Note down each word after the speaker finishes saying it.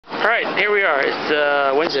Alright, here we are.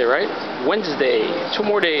 It's Wednesday, right? Wednesday. 2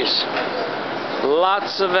 more days.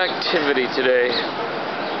 Lots of activity today.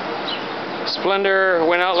 Splendor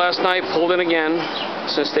went out last night, pulled in again,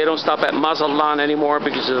 since they don't stop at Mazatlan anymore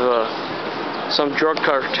because of some drug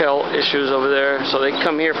cartel issues over there. So they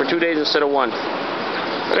come here for 2 days instead of 1.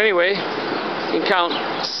 But anyway, you can count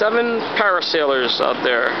 7 parasailers out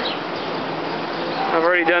there. I've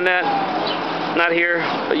already done that. Not here,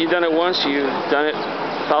 but you've done it once, you've done it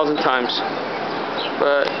 1,000 times.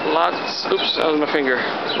 But lots, oops, that was my finger.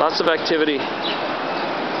 Lots of activity.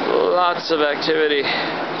 Lots of activity.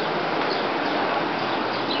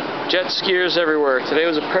 Jet skiers everywhere. Today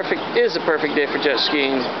is a perfect day for jet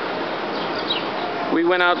skiing. We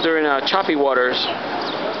went out during choppy waters.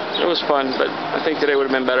 It was fun, but I think today would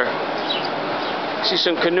have been better. See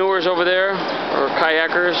some canoers over there, or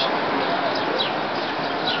kayakers.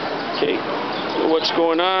 Okay, what's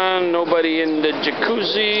going on? Nobody in the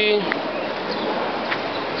jacuzzi.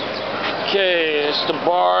 Okay, it's the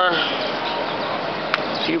bar.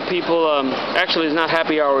 A few people, actually it's not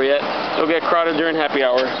happy hour yet. It'll get crowded during happy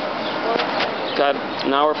hour. Got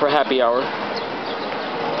an hour for happy hour.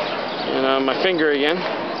 And my finger again.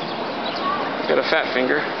 Got a fat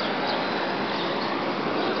finger.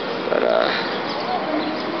 But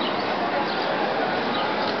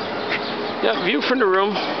yeah, view from the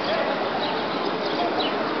room.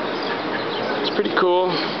 It's pretty cool.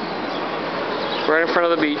 Right in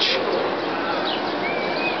front of the beach.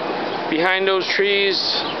 Behind those trees,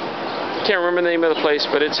 can't remember the name of the place,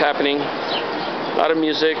 but it's happening. A lot of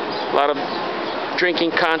music, a lot of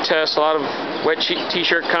drinking contests, a lot of wet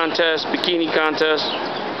t-shirt contests, bikini contests,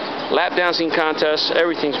 lap dancing contests,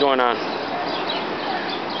 everything's going on.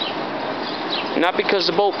 Not because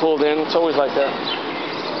the boat pulled in, it's always like that.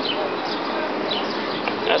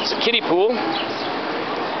 That's a kiddie pool.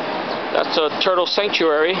 That's a turtle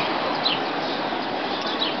sanctuary.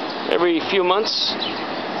 Every few months,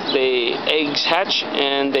 the eggs hatch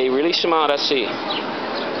and they release them out at sea.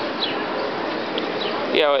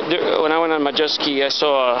 Yeah, when I went on my jet ski, I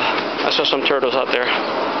saw some turtles out there.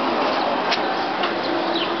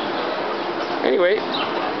 Anyway,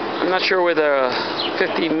 I'm not sure where the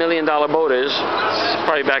 $50 million boat is. It's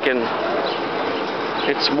probably back in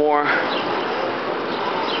its moor,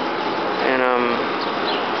 and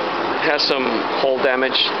it has some hull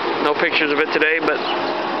damage. No pictures of it today, but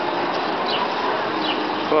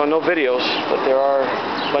well, no videos, but there are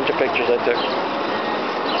a bunch of pictures I took.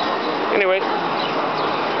 Anyway,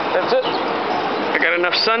 that's it. I got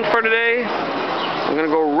enough sun for today. I'm gonna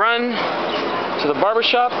go run to the barber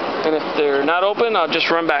shop, and if they're not open, I'll just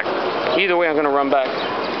run back. Either way, I'm gonna run back.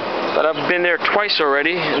 But I've been there twice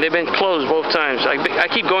already, and they've been closed both times. I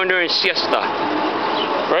keep going during siesta.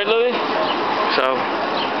 Right, Lily? So,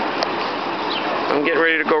 I'm getting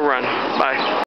ready to go run. Bye.